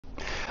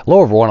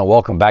Hello everyone and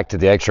welcome back to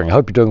the X-Ring. I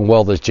hope you're doing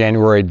well this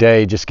January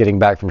day. Just getting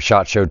back from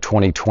SHOT Show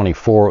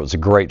 2024. It was a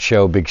great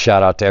show. Big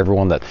shout out to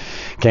everyone that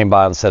came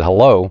by and said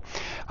hello.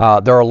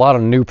 There are a lot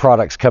of new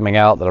products coming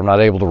out that I'm not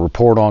able to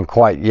report on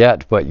quite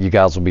yet, but you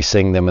guys will be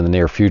seeing them in the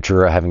near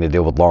future, having to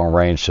deal with long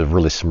range, so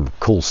really some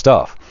cool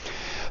stuff.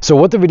 So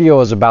what the video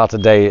is about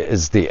today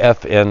is the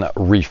FN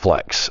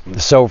Reflex.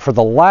 So for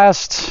the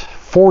last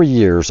 4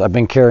 years, I've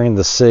been carrying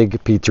the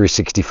SIG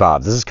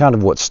P365. This is kind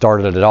of what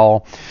started it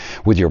all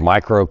with your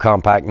micro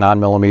compact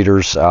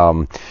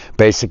 9mm.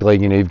 Basically,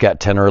 you've got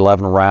 10 or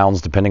 11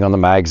 rounds depending on the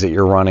mags that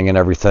you're running and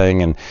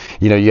everything. And,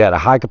 you had a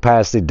high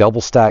capacity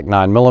double stack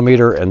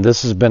 9mm, and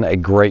this has been a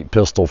great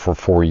pistol for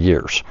 4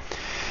 years.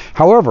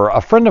 However,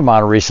 a friend of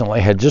mine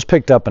recently had just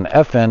picked up an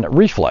FN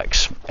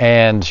Reflex,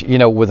 and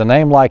with a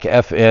name like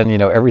FN,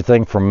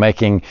 everything from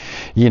making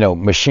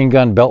machine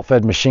gun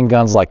belt-fed machine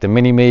guns like the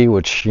Mini-Me,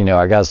 which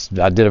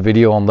I did a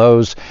video on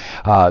those,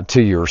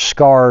 to your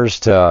Scars,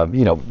 to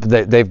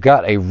they've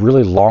got a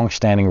really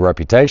long-standing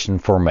reputation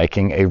for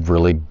making a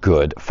really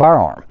good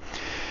firearm.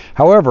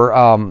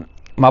 However,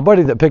 my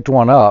buddy that picked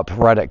one up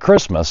right at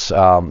Christmas,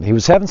 he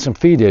was having some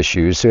feed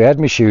issues, so he had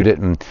me shoot it,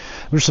 and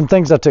there's some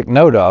things I took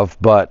note of,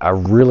 but I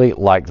really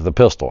liked the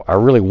pistol. I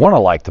really want to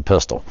like the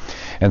pistol.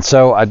 And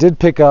so I did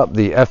pick up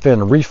the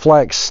FN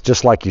Reflex,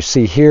 just like you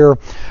see here.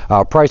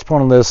 Price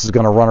point on this is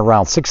going to run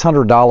around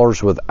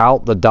 $600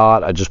 without the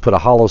dot. I just put a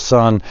Hollow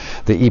Sun,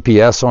 the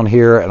EPS on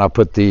here, and I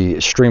put the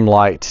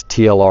Streamlight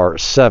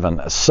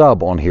TLR7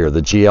 sub on here,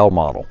 the GL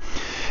model.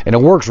 And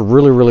it works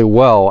really, really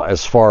well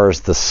as far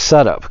as the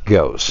setup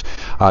goes.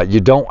 You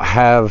don't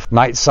have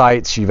night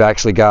sights. You've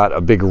actually got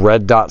a big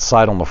red dot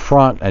sight on the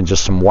front and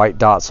just some white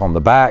dots on the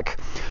back.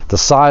 The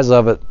size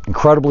of it,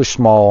 incredibly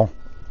small,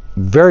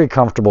 very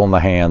comfortable in the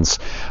hands.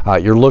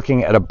 You're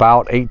looking at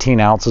about 18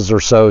 ounces or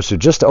so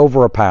just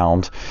over a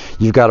pound.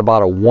 You've got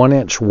about a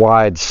 1-inch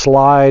wide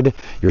slide.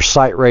 Your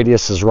sight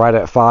radius is right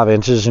at 5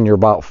 inches, and you're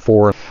about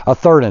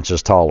 1/3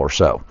 inches tall or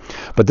so.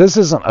 But this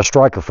isn't a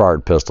striker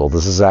fired pistol.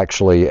 This is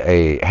actually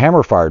a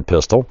hammer fired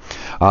pistol.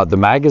 The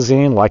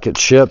magazine, like it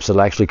ships,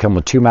 it'll actually come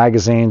with 2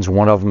 magazines.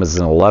 One of them is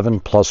an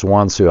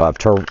 11+1, so you have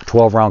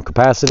 12 round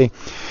capacity,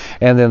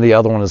 and then the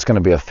other one is going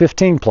to be a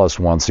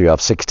 15+1, so you have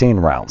 16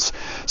 rounds.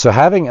 So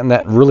having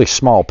that really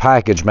small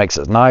package makes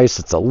it nice.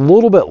 It's a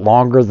little bit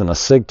longer than a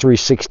SIG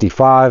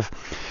 365,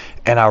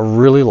 and I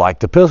really like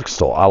the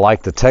pistol. I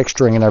like the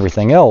texturing and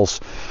everything else,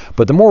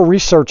 but the more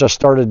research I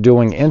started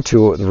doing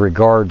into it with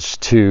regards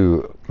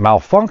to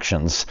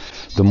malfunctions,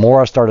 the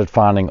more I started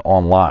finding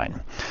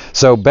online.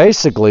 So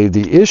basically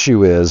the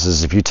issue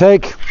is if you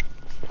take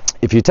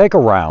a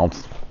round,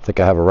 I think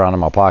I have a round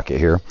in my pocket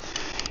here.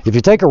 If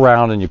you take a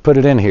round and you put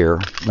it in here,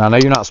 now I know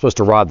you're not supposed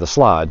to ride the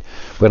slide,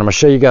 but I'm going to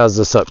show you guys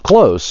this up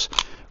close.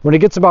 When it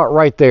gets about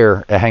right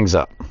there, it hangs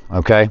up,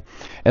 okay?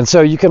 And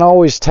so you can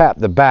always tap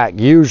the back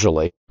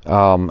usually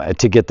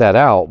to get that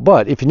out.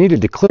 But if you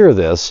needed to clear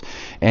this,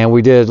 and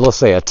we did, let's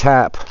say, a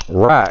tap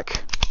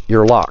rack,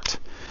 you're locked,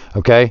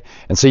 okay?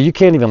 And so you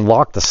can't even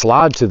lock the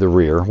slide to the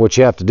rear. What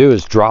you have to do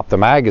is drop the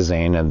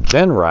magazine and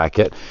then rack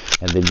it,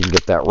 and then you can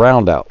get that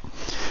round out.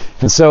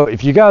 And so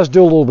if you guys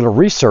do a little bit of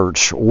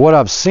research, what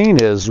I've seen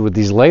is with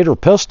these later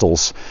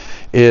pistols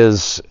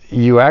is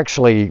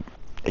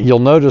you'll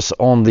notice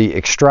on the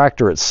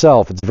extractor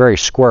itself, it's very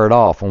squared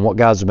off, and what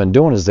guys have been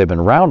doing is they've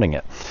been rounding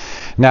it.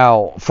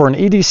 Now, for an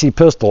EDC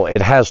pistol,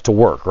 it has to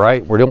work,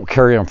 right? We don't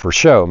carry them for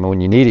show. I mean,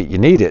 when you need it, you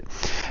need it.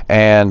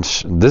 And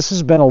this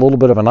has been a little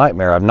bit of a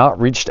nightmare. I've not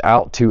reached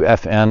out to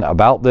FN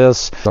about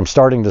this. I'm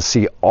starting to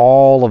see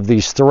all of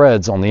these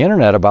threads on the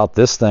internet about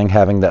this thing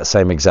having that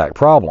same exact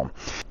problem.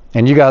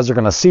 And you guys are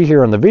going to see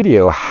here in the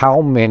video how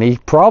many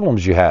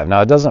problems you have.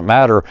 Now, it doesn't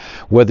matter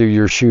whether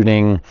you're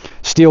shooting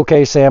steel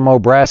case ammo,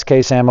 brass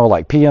case ammo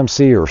like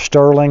PMC or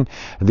Sterling.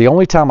 The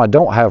only time I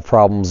don't have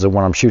problems is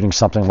when I'm shooting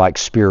something like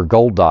Spear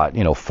Gold Dot,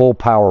 full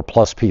power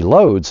plus P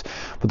loads.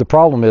 But the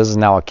problem is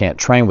now I can't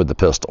train with the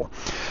pistol.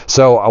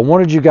 So I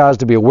wanted you guys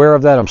to be aware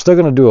of that. I'm still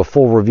going to do a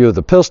full review of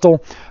the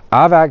pistol.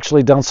 I've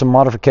actually done some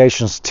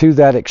modifications to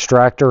that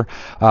extractor,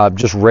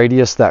 just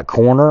radius that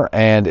corner,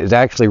 and it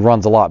actually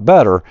runs a lot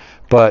better,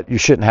 but you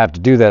shouldn't have to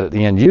do that at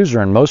the end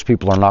user, and most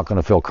people are not going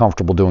to feel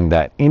comfortable doing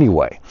that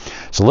anyway.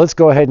 So let's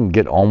go ahead and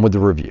get on with the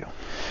review.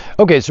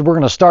 Okay, so we're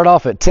going to start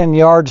off at 10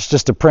 yards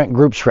just to print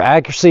groups for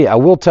accuracy. I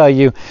will tell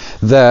you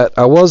that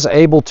I was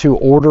able to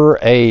order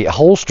a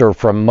holster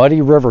from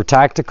Muddy River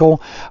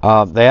Tactical.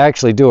 They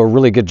actually do a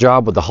really good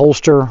job with the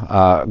holster.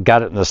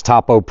 Got it in this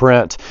topo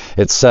print.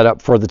 It's set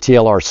up for the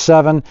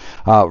TLR7.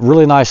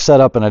 Really nice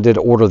setup, and I did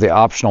order the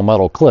optional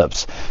metal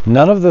clips.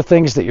 None of the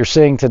things that you're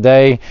seeing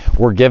today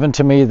were given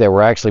to me. They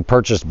were actually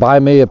purchased by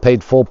me. I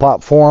paid full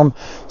pop for them.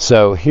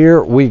 So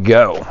here we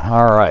go.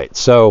 All right,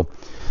 so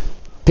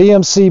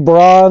PMC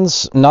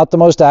bronze, not the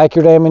most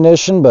accurate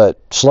ammunition, but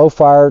slow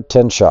fire,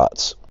 10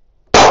 shots.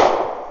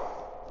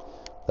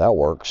 That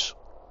works.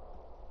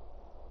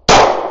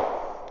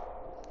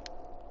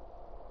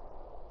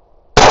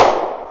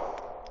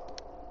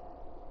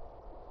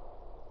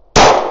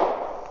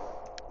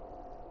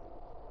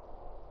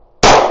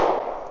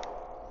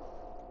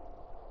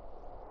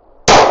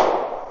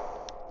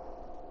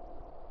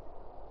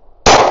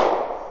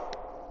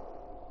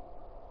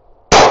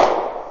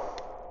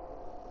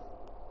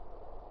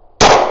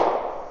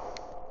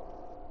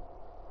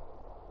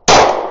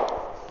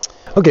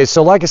 Okay,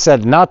 so like I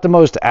said, not the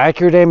most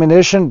accurate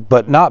ammunition,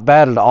 but not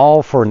bad at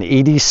all for an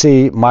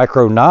EDC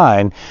Micro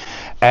 9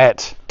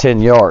 at 10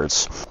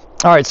 yards.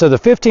 All right, so the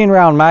 15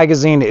 round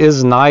magazine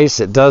is nice.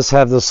 It does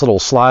have this little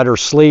slider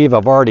sleeve.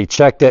 I've already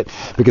checked it,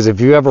 because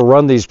if you ever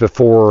run these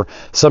before,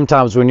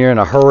 sometimes when you're in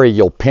a hurry,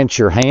 you'll pinch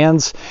your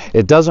hands.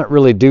 It doesn't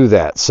really do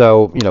that.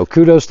 So, you know,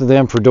 kudos to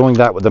them for doing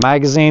that with the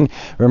magazine.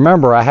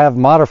 Remember, I have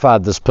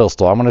modified this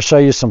pistol. I'm going to show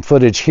you some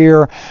footage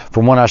here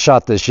from when I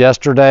shot this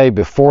yesterday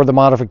before the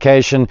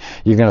modification.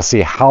 You're going to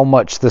see how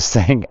much this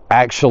thing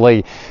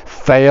actually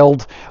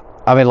failed.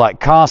 I mean, like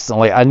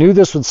constantly. I knew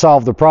this would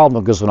solve the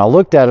problem, because when I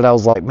looked at it, I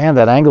was like, man,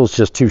 that angle is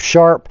just too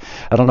sharp.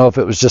 I don't know if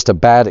it was just a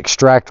bad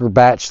extractor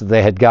batch that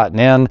they had gotten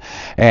in.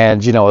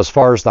 And, you know, as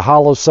far as the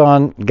hollow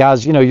sun,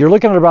 guys, you know, you're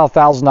looking at about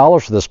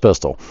 $1,000 for this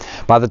pistol.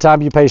 By the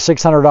time you pay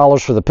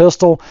 $600 for the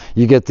pistol,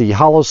 you get the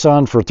hollow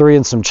sun for $3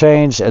 and some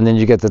change, and then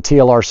you get the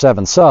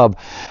TLR7 sub.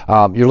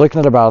 You're looking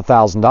at about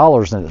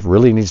 $1,000, and it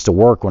really needs to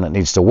work when it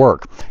needs to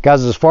work.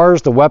 Guys, as far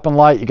as the weapon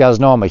light, you guys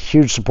know I'm a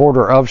huge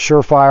supporter of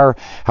Surefire.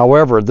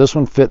 However, this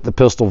one fit the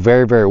pistol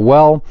very, very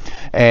well,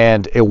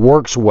 and it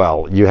works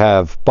well. You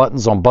have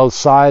buttons on both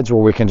sides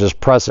where we can just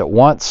press it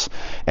once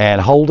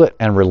and hold it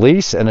and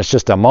release, and it's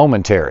just a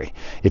momentary.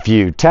 If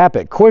you tap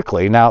it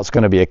quickly, now it's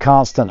going to be a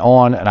constant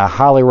on, and I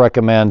highly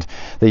recommend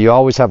that you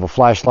always have a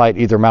flashlight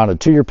either mounted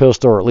to your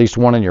pistol or at least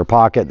one in your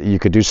pocket that you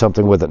could do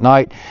something with at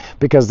night,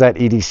 because that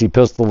EDC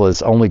pistol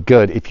is only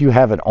good if you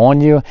have it on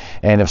you,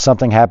 and if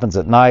something happens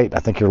at night,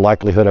 I think your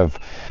likelihood of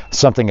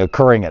something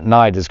occurring at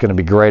night is going to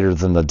be greater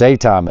than the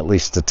daytime, at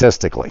least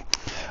statistically,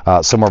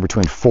 somewhere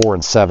between 4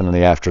 and 7 in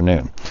the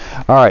afternoon.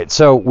 All right,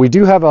 so we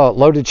do have a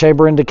loaded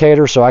chamber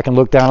indicator, so I can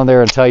look down in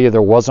there and tell you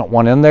there wasn't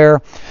one in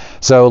there.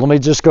 So let me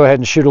just go ahead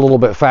and shoot a little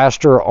bit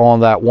faster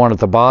on that one at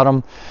the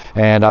bottom,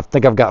 and I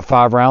think I've got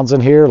 5 rounds in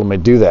here. Let me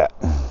do that.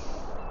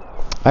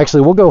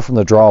 Actually, we'll go from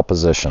the draw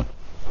position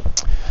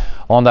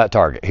on that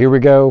target. Here we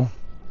go.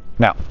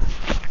 Now,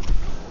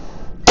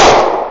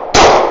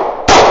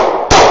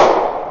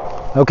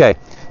 okay,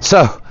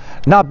 so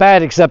not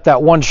bad except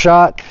that one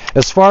shot.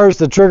 As far as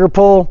the trigger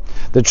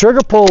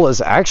pull is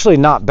actually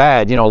not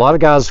bad. You know, a lot of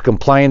guys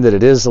complain that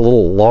it is a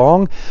little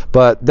long,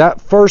 but that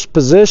first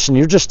position,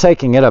 you're just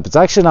taking it up. It's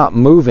actually not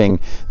moving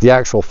the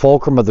actual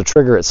fulcrum of the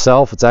trigger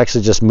itself. It's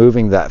actually just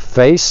moving that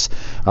face,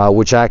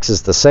 which acts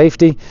as the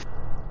safety.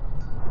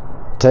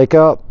 Take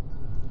up,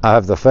 I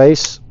have the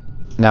face.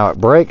 Now it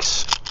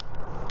breaks.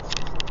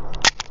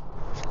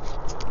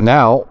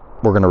 Now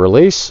we're going to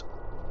release.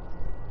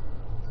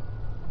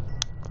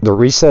 The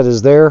reset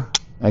is there,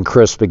 and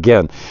crisp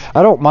again.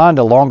 I don't mind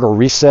a longer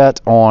reset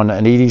on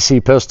an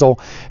EDC pistol.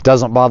 It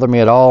doesn't bother me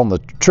at all, and the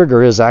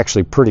trigger is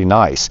actually pretty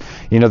nice.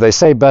 You know, they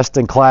say best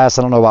in class.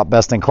 I don't know about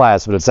best in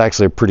class, but it's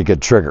actually a pretty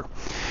good trigger.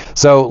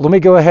 So let me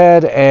go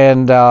ahead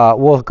and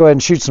we'll go ahead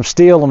and shoot some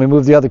steel. Let me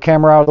move the other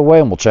camera out of the way,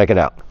 and we'll check it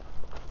out.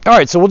 All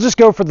right, so we'll just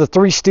go for the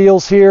 3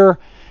 steels here.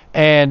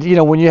 And, you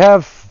know, when you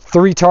have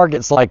 3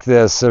 targets like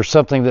this, there's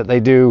something that they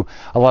do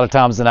a lot of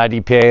times in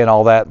IDPA and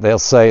all that. They'll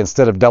say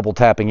instead of double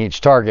tapping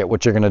each target,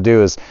 what you're going to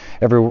do is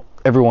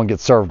everyone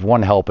gets served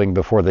 1 helping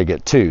before they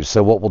get 2.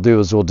 So what we'll do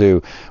is we'll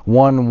do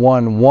 1,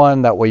 1,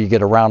 1. That way you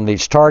get around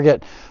each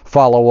target,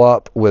 follow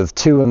up with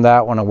 2 in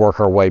that one, and work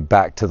our way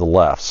back to the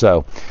left.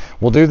 So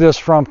we'll do this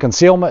from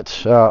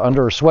concealment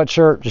under a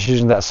sweatshirt, just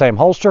using that same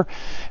holster.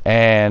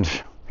 And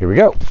here we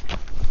go.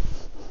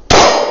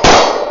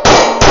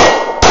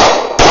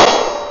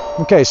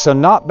 Okay, so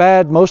not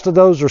bad. Most of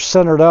those are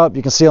centered up.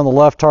 You can see on the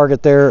left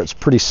target there, it's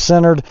pretty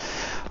centered,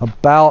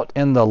 about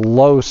in the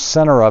low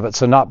center of it,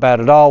 so not bad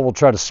at all. We'll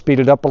try to speed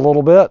it up a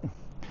little bit. And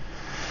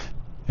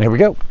here we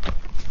go.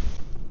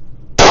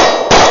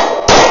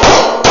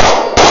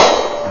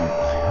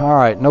 All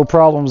right, no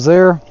problems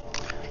there.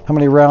 How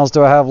many rounds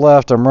do I have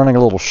left? I'm running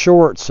a little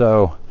short,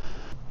 so.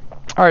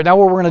 All right, now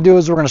what we're going to do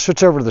is we're going to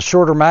switch over to the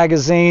shorter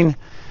magazine.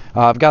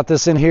 I've got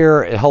this in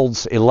here. It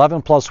holds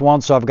 11 plus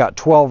 1, so I've got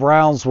 12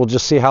 rounds. We'll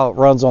just see how it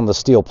runs on the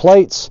steel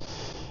plates.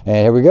 And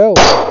here we go.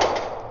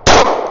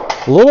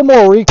 A little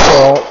more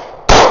recoil.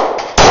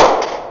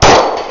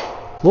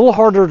 A little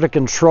harder to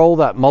control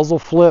that muzzle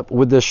flip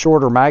with this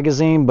shorter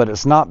magazine, but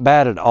it's not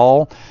bad at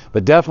all.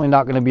 But definitely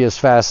not going to be as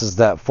fast as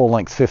that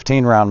full-length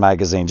 15-round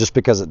magazine, just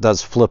because it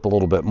does flip a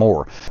little bit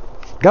more.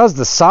 Guys,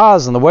 the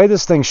size and the way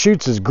this thing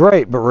shoots is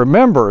great, but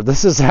remember,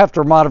 this is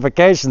after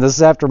modification. This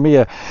is after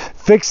me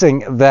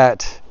fixing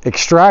that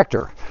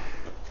extractor.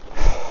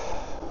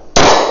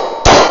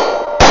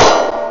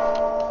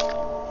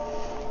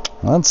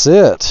 That's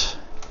it.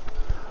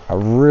 I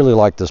really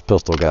like this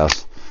pistol,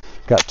 guys.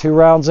 Got 2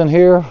 rounds in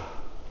here.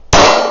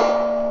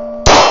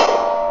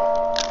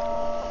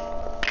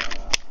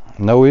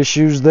 No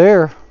issues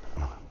there.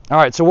 All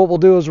right, so what we'll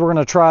do is we're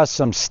going to try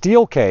some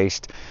steel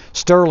cased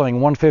Sterling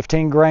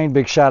 115 grain.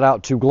 Big shout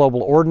out to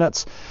Global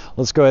Ordnance.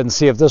 Let's go ahead and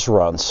see if this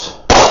runs.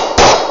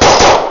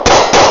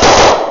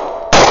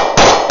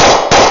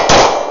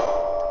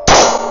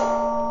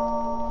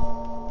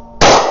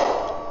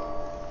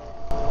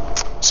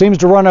 Seems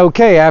to run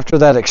okay after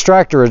that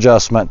extractor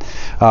adjustment.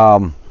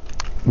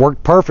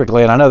 worked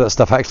perfectly, and I know that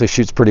stuff actually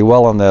shoots pretty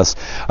well on this.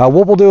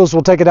 What we'll do is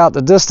we'll take it out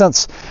the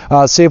distance,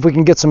 see if we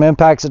can get some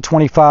impacts at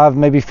 25,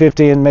 maybe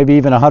 50, and maybe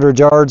even 100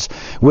 yards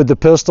with the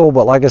pistol.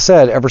 But like I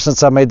said, ever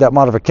since I made that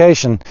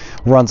modification,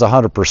 runs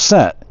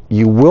 100%.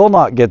 You will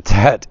not get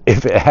that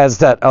if it has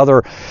that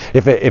other,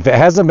 if it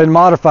hasn't been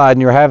modified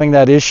and you're having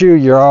that issue,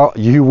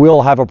 you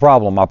will have a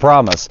problem, I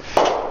promise.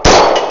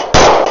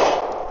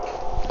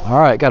 All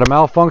right, got a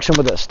malfunction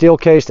with that steel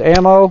cased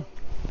ammo.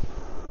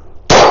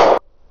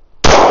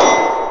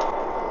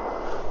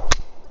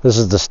 This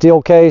is the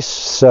steel case,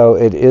 so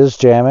it is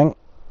jamming.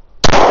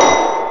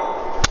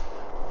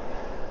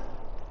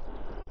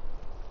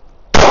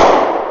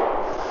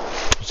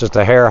 It's just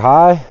a hair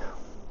high.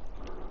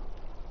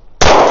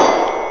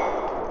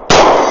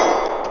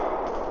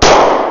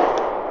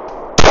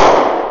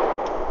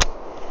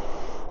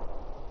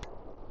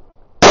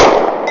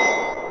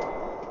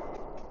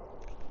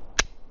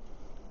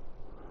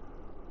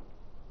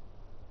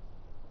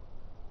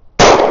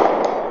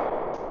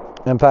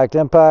 Impact,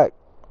 impact.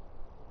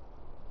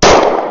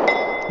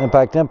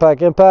 Impact,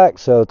 impact, impact.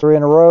 So 3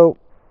 in a row.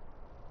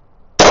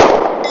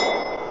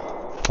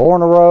 4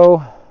 in a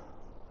row.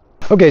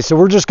 Okay, so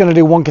we're just going to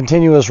do one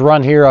continuous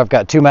run here. I've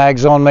got 2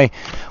 mags on me.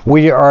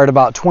 We are at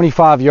about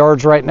 25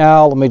 yards right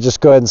now. Let me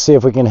just go ahead and see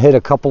if we can hit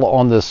a couple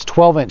on this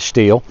 12-inch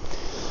steel.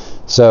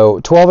 So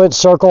 12-inch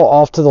circle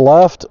off to the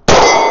left.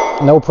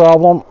 No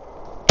problem.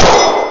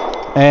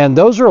 And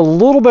those are a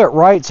little bit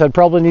right, so I'd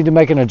probably need to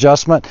make an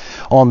adjustment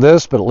on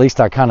this, but at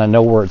least I kind of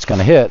know where it's going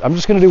to hit. I'm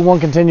just going to do one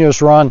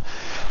continuous run.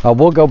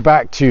 We'll go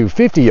back to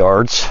 50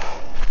 yards.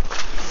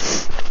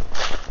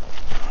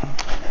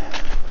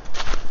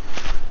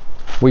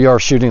 We are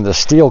shooting the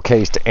steel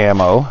cased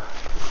ammo.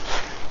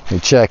 Let me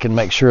check and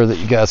make sure that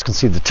you guys can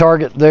see the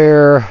target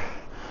there.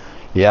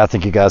 Yeah, I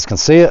think you guys can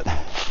see it.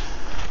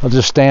 I'll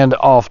just stand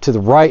off to the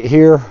right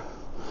here.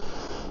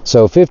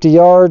 So 50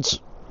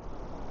 yards.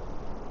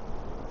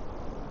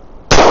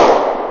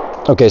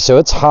 Okay, so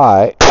it's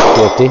high,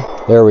 50.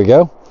 There we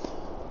go.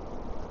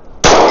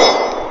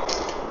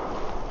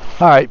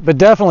 All right, but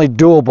definitely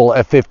doable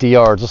at 50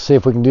 yards. Let's see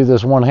if we can do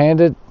this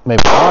one-handed.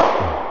 Maybe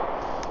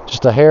not.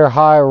 Just a hair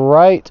high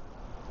right.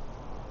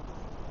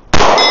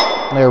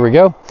 There we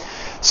go.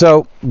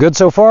 So, good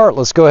so far.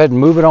 Let's go ahead and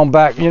move it on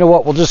back. You know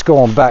what? We'll just go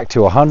on back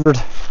to 100.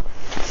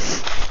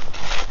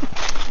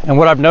 And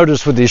what I've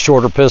noticed with these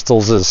shorter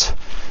pistols is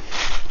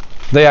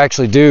they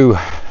actually do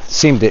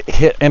seem to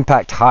hit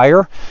impact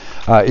higher.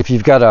 If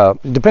you've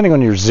got depending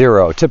on your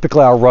zero,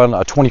 typically I'll run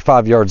a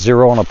 25-yard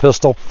zero on a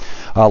pistol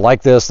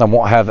like this, and I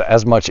won't have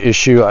as much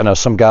issue. I know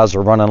some guys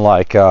are running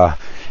like an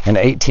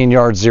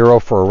 18-yard zero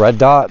for a red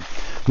dot.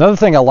 Another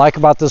thing I like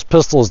about this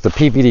pistol is the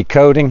PVD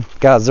coating.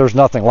 Guys, there's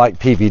nothing like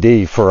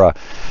PVD for a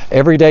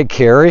everyday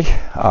carry.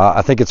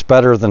 I think it's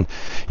better than,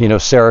 you know,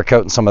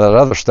 Cerakote and some of that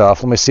other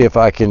stuff. Let me see if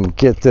I can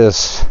get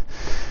this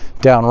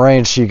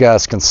downrange so you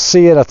guys can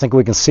see it. I think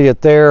we can see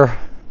it there.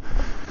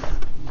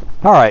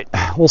 All right,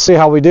 we'll see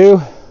how we do.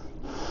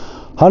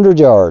 100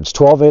 yards,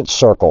 12-inch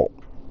circle.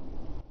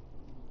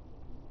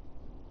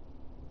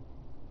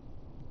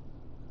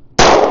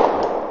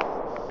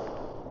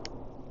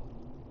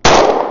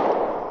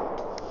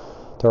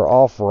 They're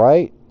off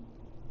right.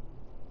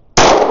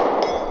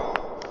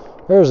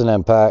 There's an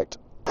impact.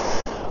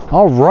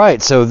 All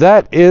right, so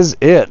that is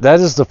it.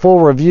 That is the full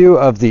review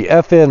of the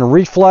FN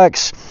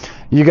Reflex.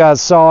 You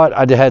guys saw it.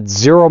 I had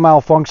 0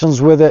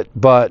 malfunctions with it,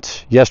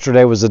 but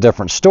yesterday was a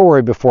different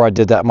story before I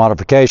did that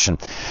modification.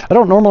 I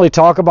don't normally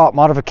talk about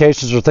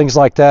modifications or things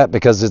like that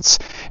because it's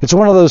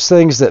one of those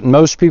things that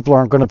most people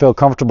aren't going to feel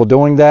comfortable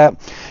doing that.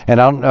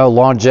 And I don't know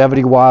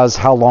longevity-wise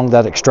how long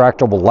that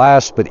extractor will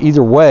last, but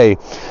either way,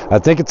 I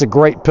think it's a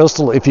great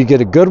pistol if you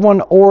get a good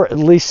one, or at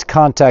least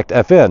contact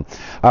FN.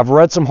 I've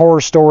read some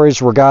horror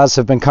stories where guys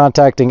have been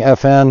contacting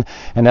FN,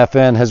 and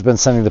FN has been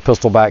sending the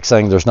pistol back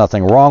saying there's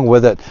nothing wrong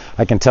with it.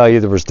 I can tell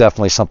you there was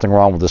definitely something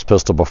wrong with this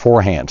pistol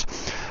beforehand.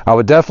 I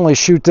would definitely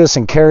shoot this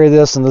and carry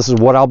this, and this is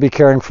what I'll be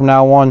carrying from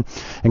now on.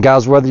 And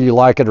guys, whether you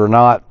like it or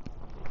not,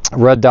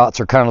 red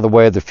dots are kind of the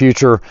way of the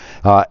future.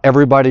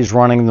 Everybody's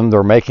running them.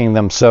 They're making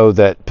them so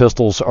that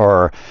pistols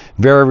are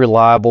very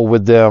reliable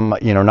with them,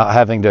 you know, not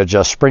having to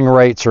adjust spring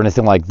rates or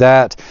anything like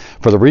that.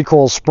 For the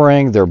recoil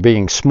spring, they're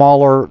being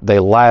smaller. They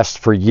last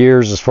for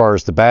years as far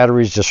as the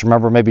batteries. Just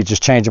remember, maybe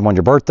just change them on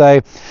your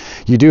birthday.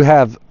 You do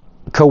have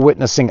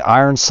co-witnessing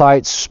iron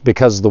sights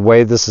because of the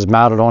way this is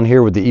mounted on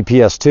here with the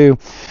EPS2.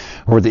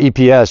 Or with the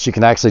EPS, you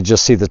can actually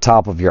just see the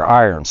top of your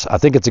irons. I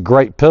think it's a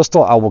great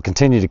pistol. I will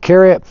continue to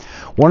carry it.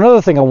 One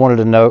other thing I wanted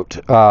to note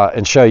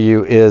and show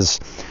you is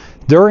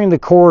during the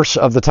course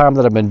of the time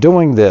that I've been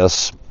doing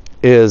this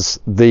is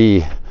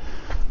the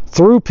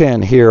through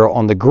pin here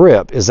on the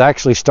grip is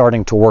actually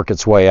starting to work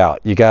its way out.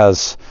 You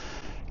guys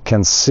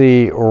can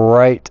see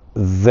right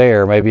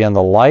there, maybe in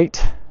the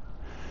light.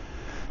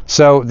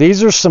 So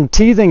these are some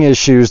teething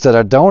issues that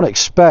I don't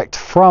expect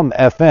from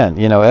FN.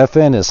 You know,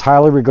 FN is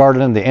highly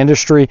regarded in the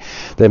industry.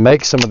 They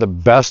make some of the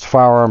best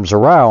firearms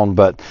around,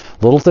 but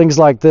little things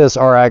like this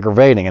are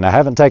aggravating. And I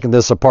haven't taken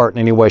this apart in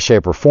any way,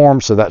 shape, or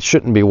form, so that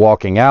shouldn't be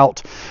walking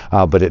out,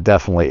 but it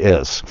definitely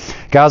is.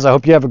 Guys, I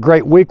hope you have a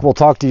great week. We'll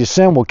talk to you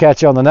soon. We'll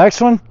catch you on the next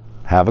one.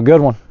 Have a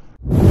good one.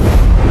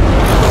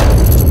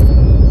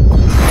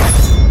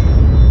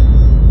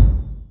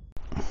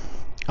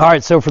 All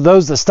right, so for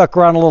those that stuck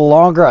around a little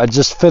longer, I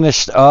just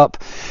finished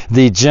up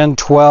the Gen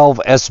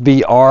 12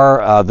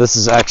 SBR. This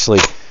is actually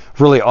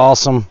really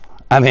awesome.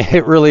 I mean,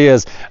 it really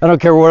is. I don't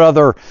care what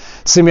other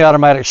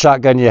semi-automatic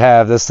shotgun you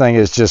have. This thing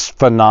is just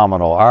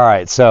phenomenal. All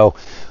right, so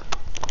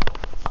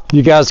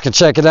you guys can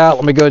check it out.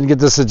 Let me go ahead and get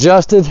this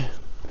adjusted.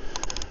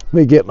 Let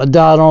me get my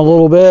dot on a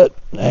little bit,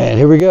 and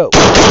here we go.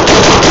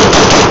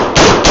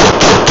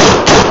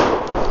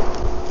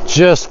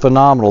 Just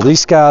phenomenal.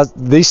 These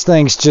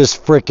things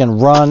just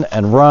freaking run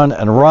and run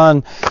and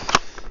run.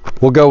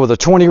 We'll go with a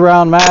 20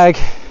 round mag,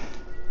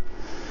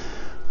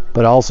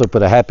 but I also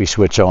put a happy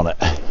switch on it.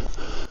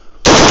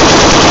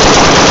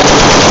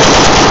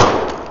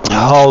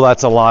 Oh,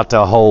 that's a lot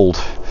to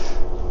hold,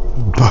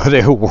 but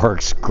it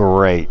works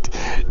great.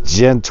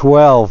 Gen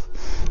 12.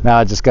 Now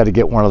I just got to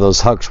get one of those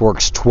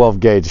Huxworks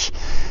 12 gauge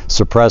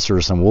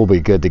suppressors and we'll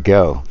be good to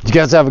go. You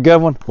guys have a good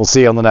one. We'll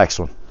see you on the next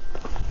one.